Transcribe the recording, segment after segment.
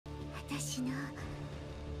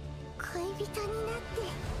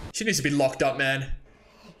She needs to be locked up, man.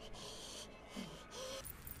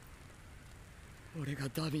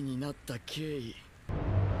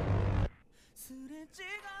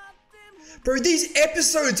 Bro, these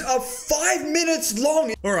episodes are 5 minutes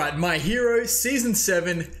long. Alright, My Hero, Season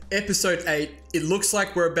 7, Episode 8. It looks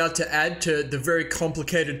like we're about to add to the very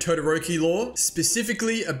complicated Todoroki lore,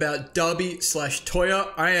 specifically about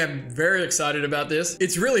DABI/Toya. I am very excited about this.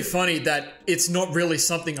 It's really funny that it's not really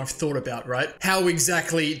something I've thought about, right? How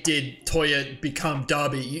exactly did Toya become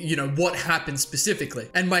DABI? You know, what happened specifically?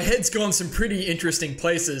 And my head's gone some pretty interesting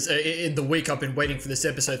places in the week I've been waiting for this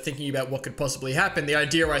episode, thinking about what could possibly happen. The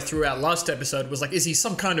idea I threw out last episode was like, is he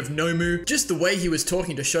some kind of Nomu? Just the way he was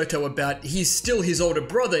talking to Shoto about he's still his older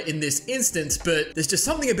brother in this instance, but there's just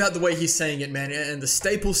something about the way he's saying it, man, and the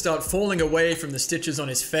staples start falling away from the stitches on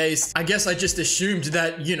his face. I guess I just assumed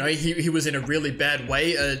that, you know, he was in a really bad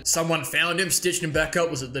way. Someone found him, stitched him back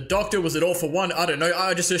up. Was it the doctor? Was it all for one? I don't know.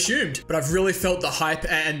 I just assumed. But I've really felt the hype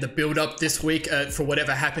and the build up this week for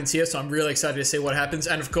whatever happens here, so I'm really excited to see what happens.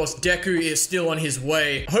 And of course, Deku is still on his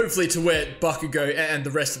way, hopefully to where Bakugo and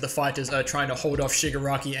the rest of the fighters are trying to hold off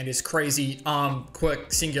Shigaraki and his crazy arm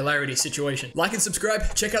quirk singularity situation. Like and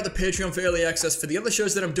subscribe. Check out the Patreon for early access for the other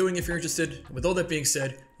shows that I'm doing if you're interested. With all that being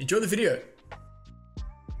said, enjoy the video.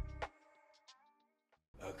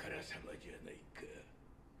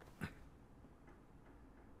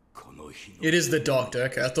 It is the doctor.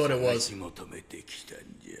 Okay, I thought it was.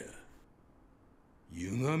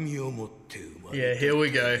 Yeah, here we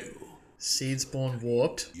go. Seeds born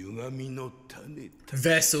warped.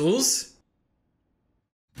 Vessels.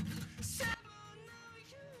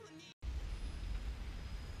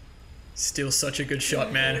 Still such a good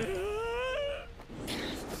shot, man.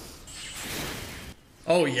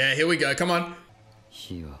 Oh yeah, here we go. Come on.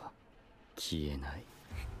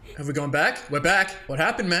 Have we gone back? We're back. What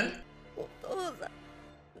happened, man?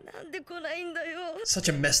 Such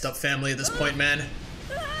a messed up family at this point, man.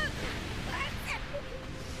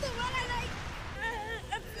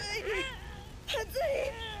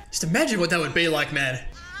 Just imagine what that would be like, man.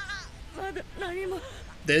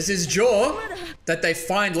 There's his jaw that they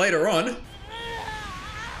find later on.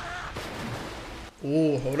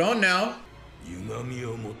 Oh, hold on now.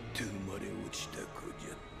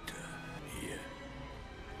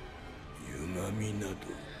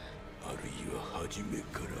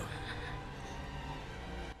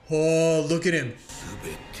 Oh, look at him.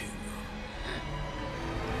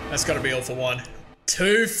 That's gotta be all for one.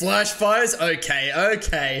 2 flash fires? Okay,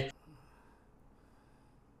 okay.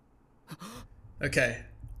 Okay,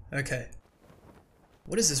 okay.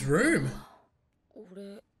 What is this room?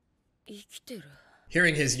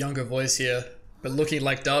 Hearing his younger voice here, but looking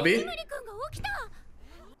like DABI.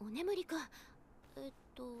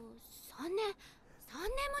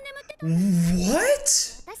 What?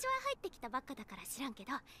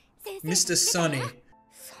 Mr. Sunny.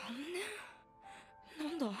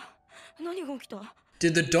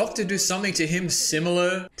 Did the doctor do something to him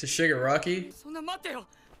similar to Shigaraki?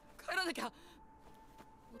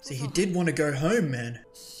 See, he did want to go home, man.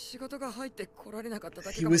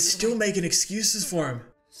 He was still making excuses for him.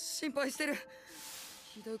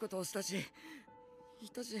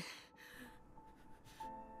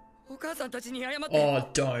 Oh,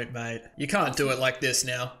 don't, mate. You can't do it like this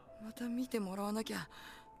now.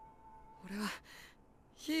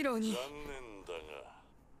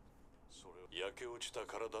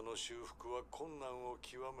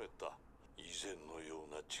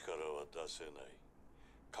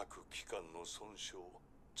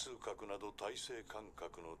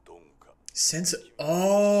 Sense.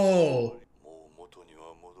 Oh.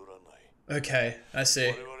 Okay, I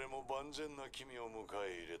see.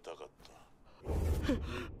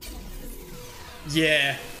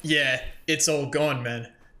 Yeah, yeah, it's all gone, man.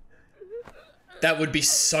 That would be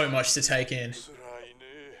so much to take in.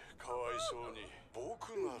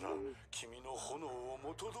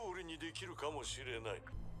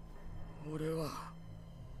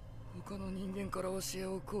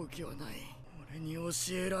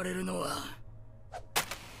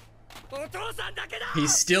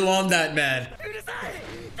 He's still on that, man.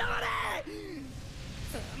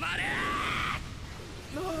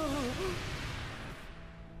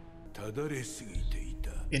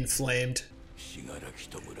 Inflamed.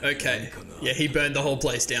 Okay. Yeah, he burned the whole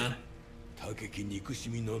place down.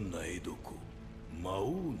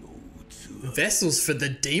 Vessels for the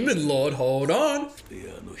Demon Lord, hold on.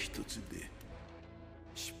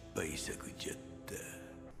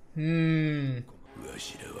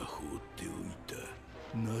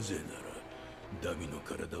 ダビの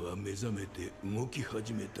体は目覚めて動き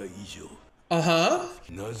始めた以上、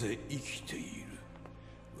なぜ生きている？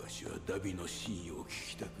わしはダビの真意を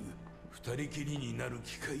聞きたく、二人きりになる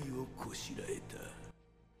機会をこしらえ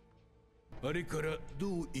た。あれから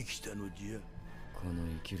どう生きたのじゃ？この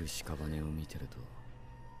生きる屍を見てると、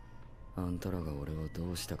あんたらが俺を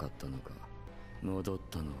どうしたかったのか、戻っ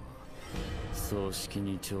たのは葬式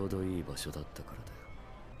にちょうどいい場所だったからだよ。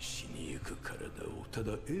死にゆく体をた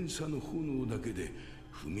だ遠さの炎だけで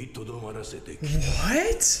踏みとどまらせてきた。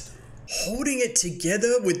 What? Holding it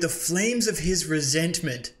together with the flames of his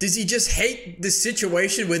resentment. Does he just hate the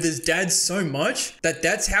situation with his dad so much that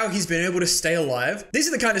that's how he's been able to stay alive? These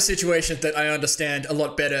are the kind of situations that I understand a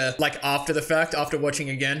lot better, like after the fact, after watching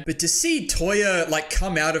again. But to see Toya like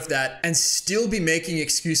come out of that and still be making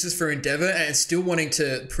excuses for Endeavor and still wanting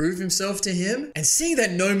to prove himself to him, and seeing that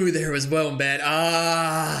Nomu there as well, man.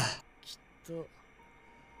 きっと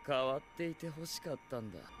変わっていて欲しかった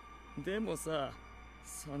んだ。でもさ、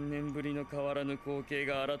3年ぶりの変わらぬ光景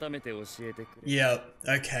が改めて教えてくれ。Yeah,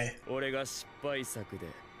 okay. 俺が失敗作で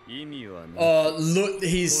意味はない。Look, この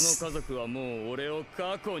家族はもう俺を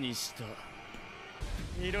過去にした。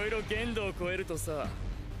いろいろ限度を超えるとさ、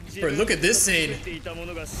Bro, look at this scene. ていたも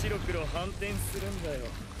のが白黒反転するんだよ。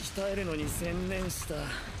鍛えるのに専念した。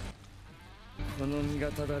この身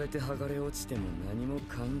がただれて剥がれ落ちても何も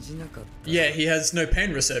感じなかった。Yeah, he has no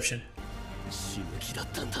pain reception. 死ぬ気だっ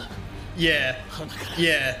たんだ。Yeah.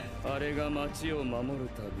 Yeah. あれが町を守る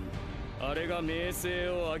旅、あれが名声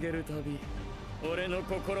を上げる旅、俺の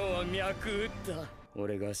心は脈打った。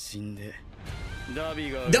俺が死んでダ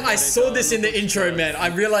ビが I saw this in the intro, man.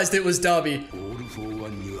 I realized it was Darby. オール・フォー・ワ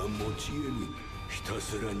ンには持ち得ぬひた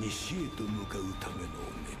すら西へと向かうための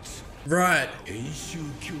熱。 Right. 遠州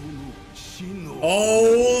教の死の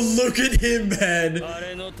Oh, look at him, man. あ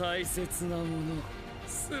れの大切なもの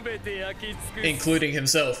すべて焼き尽くす。 Including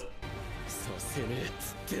himself. させねえっ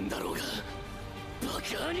つってんだろうが、バ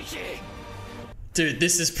カ兄貴。 Dude,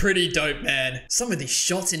 this is pretty dope, man. Some of these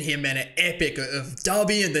shots in here, man, are epic. Of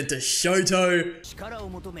Darby and then to Shoto. 力を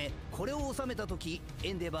求めこれを収めたとき、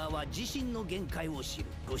エンデバーは自身の限界を知る。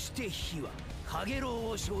そして火は影楼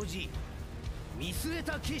を生じ、見据え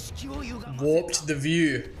た景色を歪ませた。 Warped the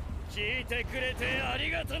view. 聞いてくれてあ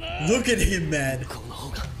りがとな。 Look at him, man.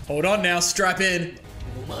 Hold on now, strap in.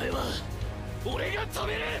 お前は俺が止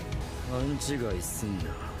める。勘違いすんな。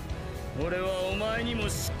俺はお前にも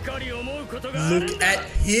しっかり思うことがあるん Look だ。 at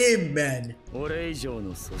him, man. 俺以上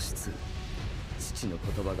の素質、父の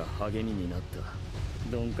言葉が励みになった。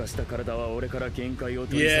鈍化した体は俺から限界を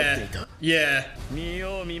取り去っていた。Yeah. 見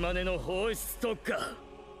よう見まねの放出特化、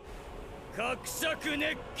伯爵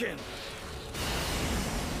熱拳。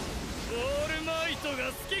オールマイトが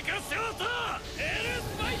好きかショート。エル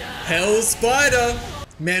スパイダー。 Hell Spider.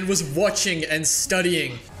 Man was watching and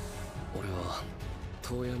studying. 俺は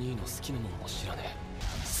トーヤ兄の好きなものを知らね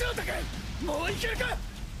え。ショート君、もういけるか。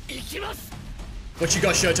行きます。 What you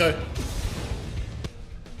got, Shoto?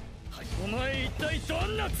 お前一体ど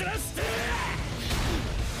んな面して。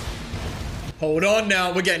 Hold on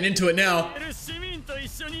now. We're getting into it now. 市民と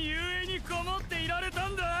一緒に遊泳にこもっていられた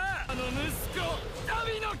んだ。あの息子、ダ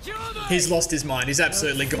ビの兄弟。 He's lost his mind. He's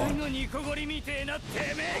absolutely gone. のニコゴリみてえな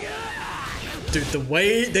てめえが。 Dude, the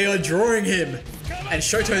way they are drawing him. And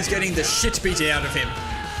Shoto's getting the shit beaten out of him.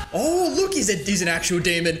 Oh, look, he's an actual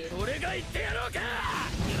demon. 俺が言ってやろうか。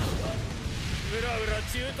うらうら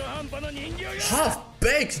中途半端な人形が。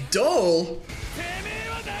 Half-baked doll? てめえ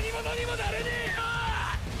は何者にもなれねえよ。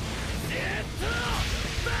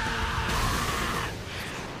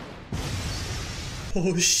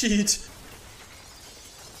 Oh shit.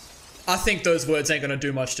 I think those words ain't gonna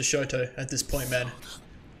do much to Shoto at this point, man.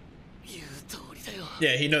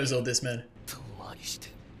 Yeah, he knows all this, man.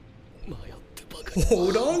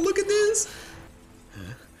 Hold on, look at this.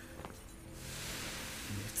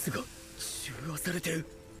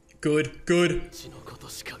 Good, good.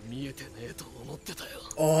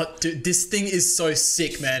 Oh, dude, this thing is so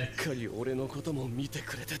sick, man.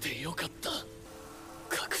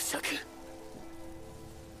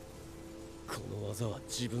 この技は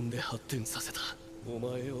自分で発展させた。お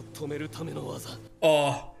前を止めるための技。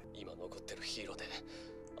 Oh. 今残ってるヒーローで、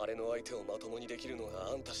あれの相手をまともにできるの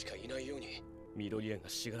があんたしかいないように、緑谷が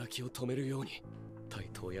死柄木を止めるように、対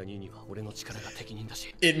東野兄には俺の力が適任だ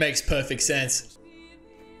し。 It makes perfect sense.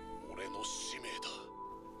 俺の使命だ。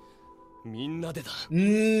みんなでだ。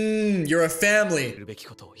You're a family. やるべき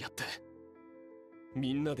ことをやって、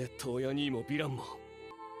みんなで東野兄もヴィランも。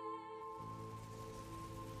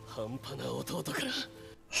 半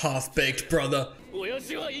Half-baked brother. 親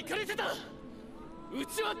父はイカれてた。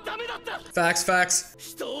Facts, facts.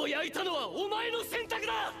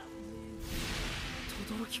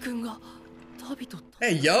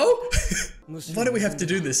 Hey, yo! Why do we have to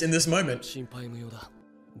do this in this moment?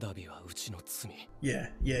 Yeah.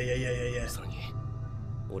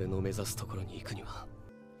 俺の目指すところに行くには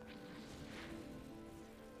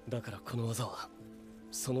だからこの技は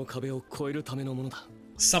その壁を越えるためのものだ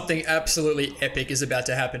Something absolutely epic is about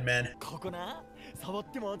to happen, man. ここな触っ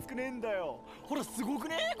ても熱くねえんだよほらすごく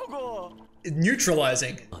ねここ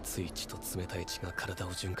Neutralizing. 熱い血と冷たい血が体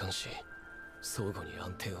を循環し相互に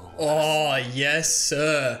安定をもたらす Oh,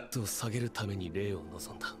 yes, sir. を下げるために霊を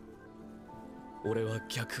望んだ俺は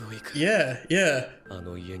逆を行く Yeah. あ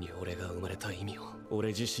の家に俺が生まれた意味を俺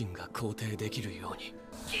自身が肯定できるように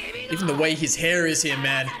Even the way his hair is here,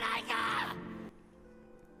 man.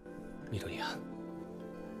 ミロニア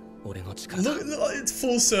俺の力だ Look, it's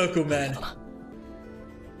full circle, man. こ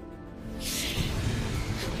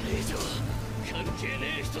れ以上関係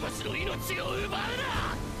ねえ人たちの命を奪うな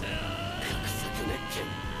格策熱剣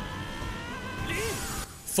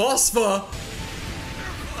Phosphor!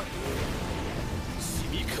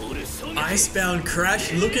 Icebound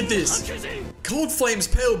Crash, look at this. Cold Flame's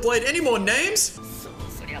Pale Blade, any more names?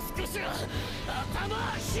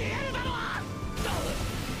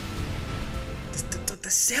 The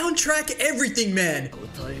soundtrack, everything, man.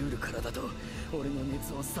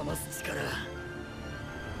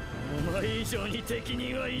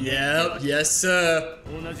 Yep, yes, sir.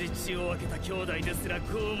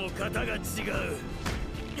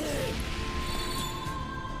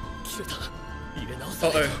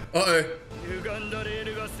 Uh-oh.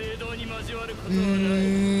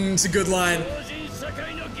 It's a good line.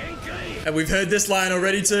 And we've heard this line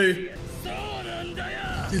already too.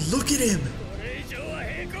 Dude, look at him.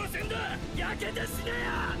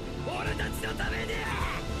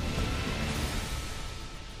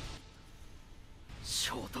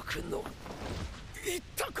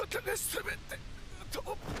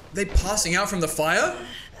 They passing out from the fire?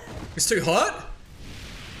 It's too hot?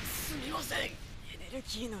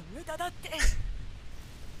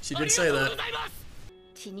 She did say that.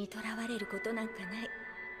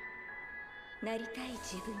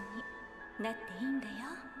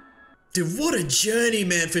 Dude, what a journey,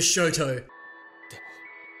 man, for Shoto.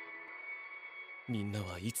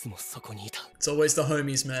 It's always the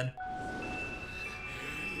homies, man.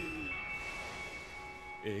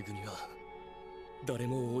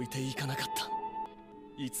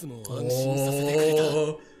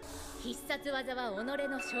 Oh. 必殺技は己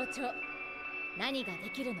の象徴。何がで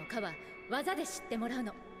きるのかは技で知ってもらう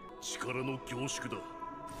の。力の凝縮だ。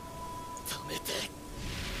止めて。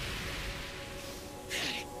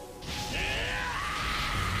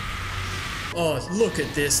Oh, look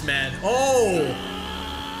at this, man. Oh!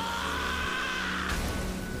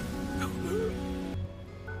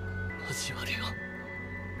 交われよ。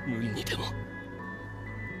無理にでも。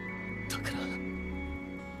だから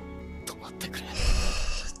止まってくれ。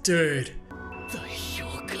Dude.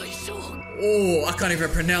 Oh, I can't even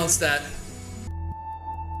pronounce that.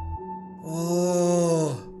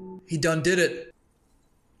 Oh, he done did it.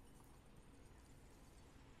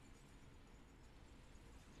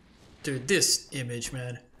 Dude, this image,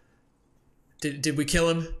 man. Did we kill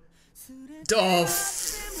him? Oh,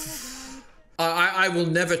 I will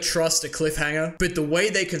never trust a cliffhanger, but the way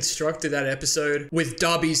they constructed that episode with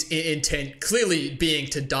DABI's intent clearly being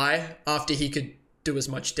to die after he could do as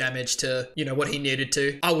much damage to, you know, what he needed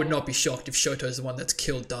to. I would not be shocked if Shoto's the one that's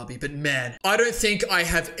killed DABI, but man, I don't think I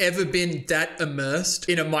have ever been that immersed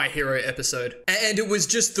in a My Hero episode. And it was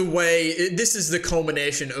just the way, this is the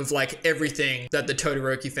culmination of like everything that the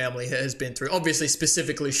Todoroki family has been through. Obviously,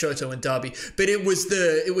 specifically Shoto and DABI, but it was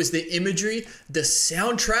the imagery, the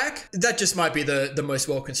soundtrack, that just might be the most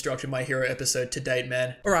well-constructed My Hero episode to date,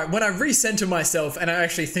 man. All right, when I recenter myself and I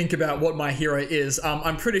actually think about what My Hero is,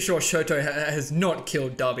 I'm pretty sure Shoto has not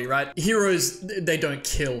killed DABI, right? Heroes, they don't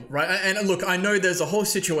kill, right? And look, I know there's a whole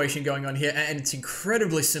situation going on here and it's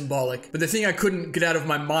incredibly symbolic, but the thing I couldn't get out of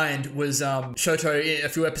my mind was Shoto a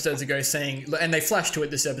few episodes ago saying, and they flashed to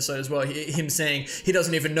it this episode as well, him saying he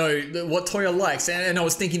doesn't even know what Toya likes, and I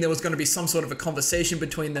was thinking there was going to be some sort of a conversation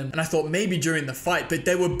between them, and I thought maybe during the fight, but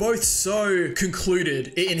they were both so concluded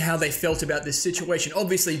in how they felt about this situation.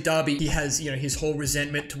 Obviously DABI, he has, you know, his whole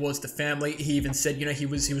resentment towards the family. He even said, you know, he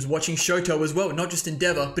was watching Shoto as well, not just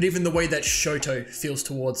Endeavor, but even the way that Shoto feels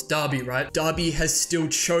towards DABI, right? DABI has still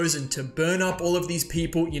chosen to burn up all of these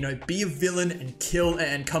people, you know, be a villain and kill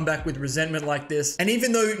and come back with resentment like this. And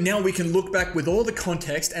even though now we can look back with all the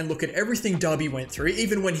context and look at everything DABI went through,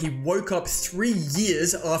 even when he woke up 3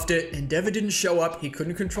 years after Endeavor didn't show up, he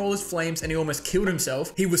couldn't control his flames and he almost killed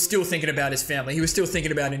himself, he was still thinking about his family. He was still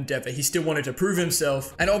thinking about Endeavor. He still wanted to prove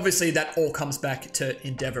himself. And obviously that all comes back to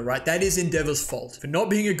Endeavor, right? That is Endeavor's fault for not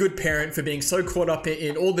being a good parent, for being so caught up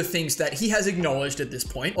in all the things that he has acknowledged at this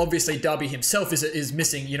point. Obviously DABI himself is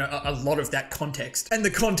missing, you know, a lot of that context. And the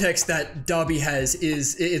context that DABI has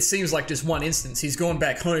is, it seems like just one instance. He's gone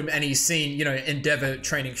back home and he's seen, you know, Endeavor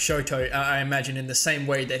training Shoto, I imagine in the same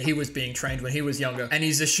way that he was being trained when he was younger. And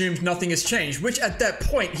he's assumed nothing has changed, which at that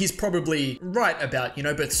point he's probably right about, you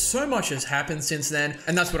know, but so much has happened since then.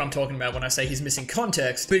 And that's what I'm talking about when I say he's missing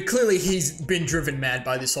context. But clearly he's been driven mad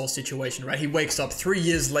by this whole situation, right? He wakes up 3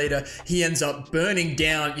 years later, he ends up burning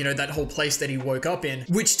down, you know, that whole place that he woke up in,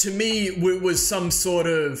 which to me was some sort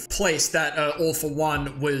of place that All For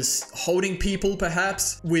One was holding people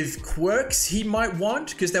perhaps with quirks he might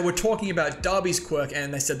want, because they were talking about DABI's quirk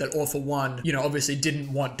and they said that All For One, you know, obviously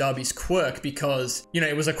didn't want DABI's quirk because, you know,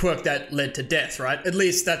 it was a quirk that led to death, right? At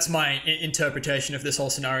least that's my interpretation of this whole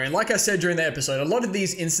scenario. And like I said during the episode, a lot of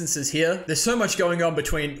these instances here, there's so much going on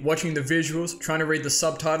between watching the visuals, trying to read the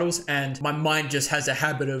subtitles, and my mind just has a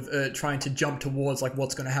habit of trying to jump towards like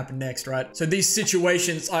what's going to happen next, right? So these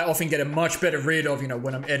situations I often get a much better read of, you know,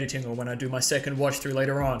 when I'm editing or when I do my second watch through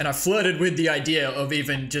later on. And I flirted with the idea of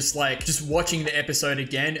even just watching the episode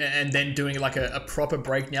again and then doing like a proper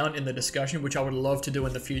breakdown in the discussion, which I would love to do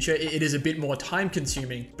in the future. It is a bit more time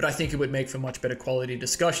consuming, but I think it would make for much better quality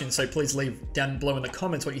discussion. So please leave down below in the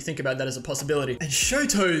comments what you think about that as a possibility. And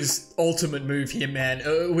Shoto's ultimate move here, man,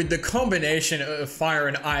 with the combination of fire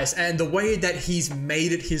and ice and the way that he's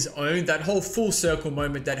made it his own, that whole full circle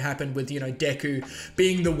moment that happened with, you know, Deku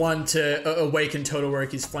being the one to awaken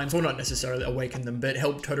Todoroki's flames, well, not necessarily awaken them, but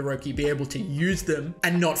help Todoroki be able to use them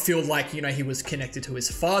and not feel like, you know, he was connected to his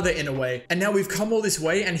father in a way. And now we've come all this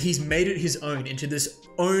way and he's made it his own into this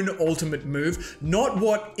own ultimate move, not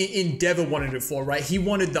what Endeavor wanted it for, right? He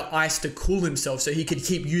wanted the ice to cool himself so he could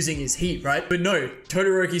keep using his heat, right? But no,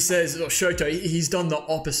 Todoroki says, or Shoto, he's done the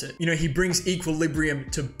opposite. You know, he brings equilibrium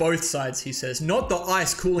to both sides, he says. Not the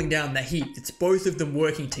ice cooling down the heat, it's both of them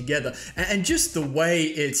working together. And just the way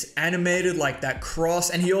it's animated, like that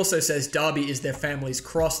cross, and he also says DABI is their family's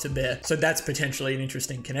cross to bear, so that's potentially an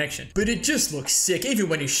interesting connection. But it just looks sick, even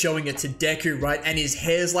when he's showing it to Deku, right? And his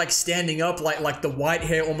hair's like standing up, like the white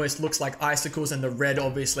hair almost looks like icicles and the red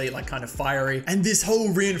obviously like kind of fiery. And this whole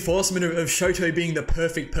reinforcement of Shoto being the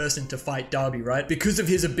perfect person to fight DABI, right? Because of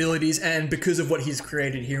his abilities and because of what he's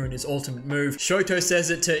created here in his ultimate move. Shoto says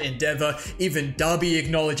it to Endeavor, even DABI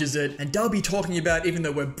acknowledges it, and DABI talking about, even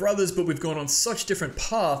though we're brothers but we've gone on such different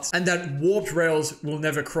paths and that warped rails will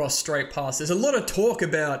never cross straight paths. There's a lot of talk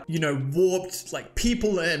about, you know, warped like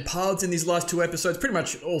people and paths in these last 2 episodes, pretty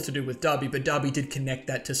much all to do with DABI, but DABI did connect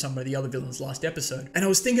that to some of the other villains last episode. And I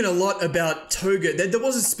was thinking a lot about Toga. There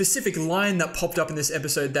was a specific line that popped up in this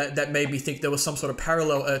episode that made me think there was some sort of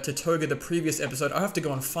parallel to Toga the previous episode. I have to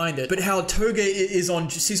go and find it. But how Toga she's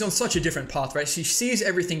on such a different path, right? She sees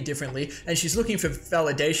everything differently and she's looking for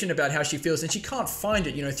validation about how she feels and she can't find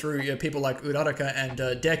it, you know, through people like Uraraka and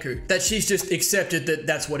Deku. That she's just accepted that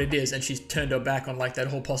that's what it is and she's turned her back on like that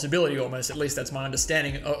whole possibility almost. At least that's my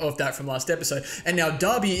understanding of that from last episode. And now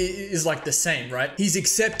DABI is like the same, right? He's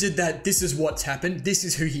accepted that this is what's happened. This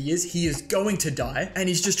is who he is going to die. And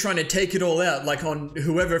he's just trying to take it all out, like on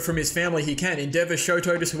whoever from his family he can. Endeavor,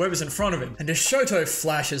 Shoto, just whoever's in front of him. And as Shoto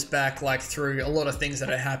flashes back like through a lot of things that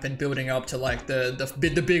had happened building up to like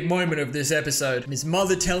the big moment of this episode. His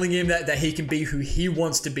mother telling him that he can be who he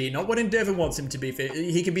wants to be, not what Endeavor wants him to be.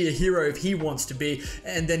 He can be a hero if he wants to be.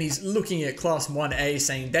 And then he's looking at Class 1A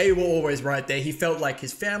saying they were always right there. He felt like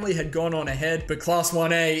his family had gone on ahead, but Class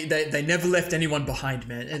 1A, they never left anyone behind,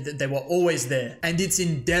 man. And they were always there. And it's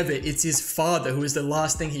Endeavor, it's his father who is the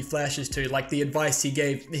last thing he flashes to, like the advice he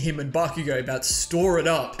gave him and Bakugo about store it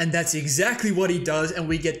up. And that's exactly what he does, and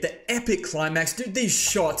we get the epic climax. Dude, these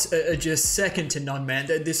shots are just second to none, man.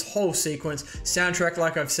 This whole sequence, soundtrack,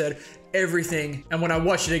 like I've said, everything. And when I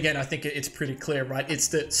watch it again, I think it's pretty clear, right? It's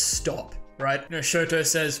the stop. right? You know, Shoto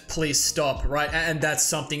says, please stop, right? And that's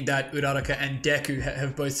something that Uraraka and Deku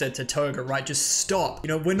have both said to Toga, right? Just stop. You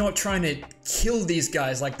know, we're not trying to kill these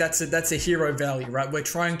guys. Like, that's a hero value, right? We're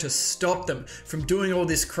trying to stop them from doing all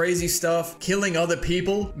this crazy stuff, killing other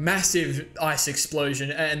people. Massive ice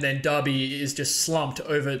explosion, and then DABI is just slumped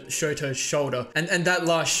over Shoto's shoulder. And that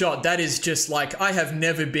last shot, that is just like, I have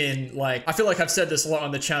never been like, I feel like I've said this a lot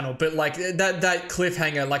on the channel, but like that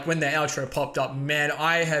cliffhanger, like when the outro popped up, man,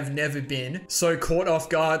 I have never been so caught off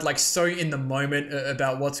guard, like so in the moment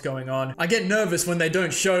about what's going on. I get nervous when they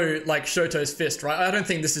don't show like Shoto's fist, right? I don't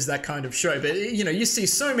think this is that kind of show, but you know, you see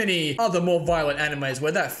so many other more violent animes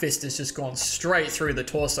where that fist has just gone straight through the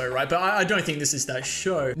torso, right? But I don't think this is that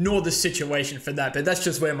show, nor the situation for that, but that's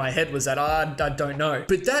just where my head was at. I don't know.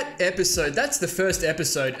 But that episode, that's the first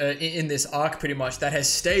episode in this arc pretty much that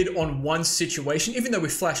has stayed on one situation, even though we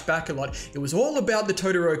flashed back a lot. It was all about the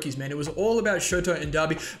Todorokis, man. It was all about Shoto and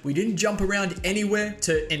DABI. We didn't jump around anywhere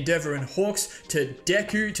to Endeavor and Hawks, to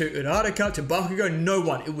Deku, to Uraraka, to Bakugo, no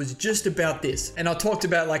one. It was just about this. And I talked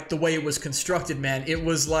about like the way it was constructed, man. It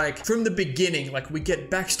was like from the beginning, like we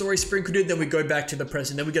get backstory sprinkled in, then we go back to the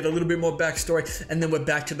present, then we get a little bit more backstory, and then we're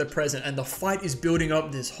back to the present. And the fight is building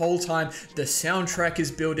up this whole time. The soundtrack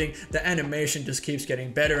is building. The animation just keeps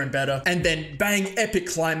getting better and better. And then bang, epic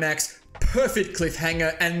climax. Perfect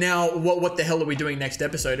cliffhanger, and now what the hell are we doing next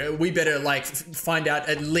episode? We better like find out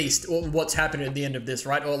at least what's happening at the end of this,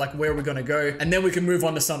 right? Or like where we're gonna go, and then we can move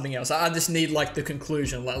on to something else. I just need like the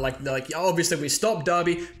conclusion, like obviously we stopped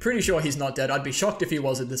DABI, pretty sure he's not dead. I'd be shocked if he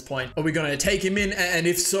was at this point. Are we gonna take him in? And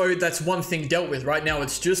if so, that's one thing dealt with. Right now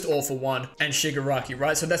it's just All For One and Shigaraki,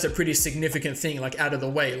 right? So that's a pretty significant thing, like out of the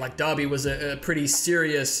way. Like DABI was a pretty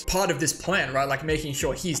serious part of this plan, right? Like making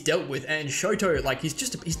sure he's dealt with, and Shoto, like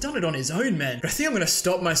he's done it on his own, man. But I think I'm gonna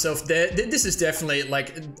stop myself there. This is definitely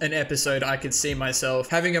like an episode I could see myself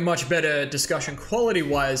having a much better discussion quality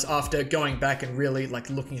wise after going back and really like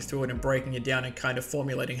looking through it and breaking it down and kind of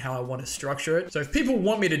formulating how I want to structure it. So if people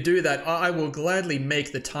want me to do that, I will gladly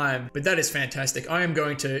make the time. But that is fantastic. I am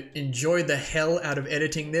going to enjoy the hell out of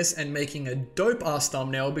editing this and making a dope ass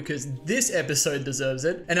thumbnail because this episode deserves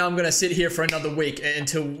it. And now I'm gonna sit here for another week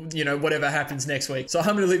until, you know, whatever happens next week. So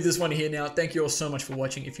I'm gonna leave this one here now. Thank you all so much for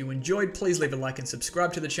watching. If you enjoyed, please leave a like and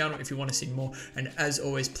subscribe to the channel if you want to see more. And as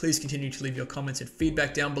always, please continue to leave your comments and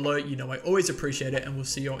feedback down below. You know I always appreciate it, and we'll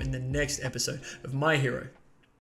see you all in the next episode of My Hero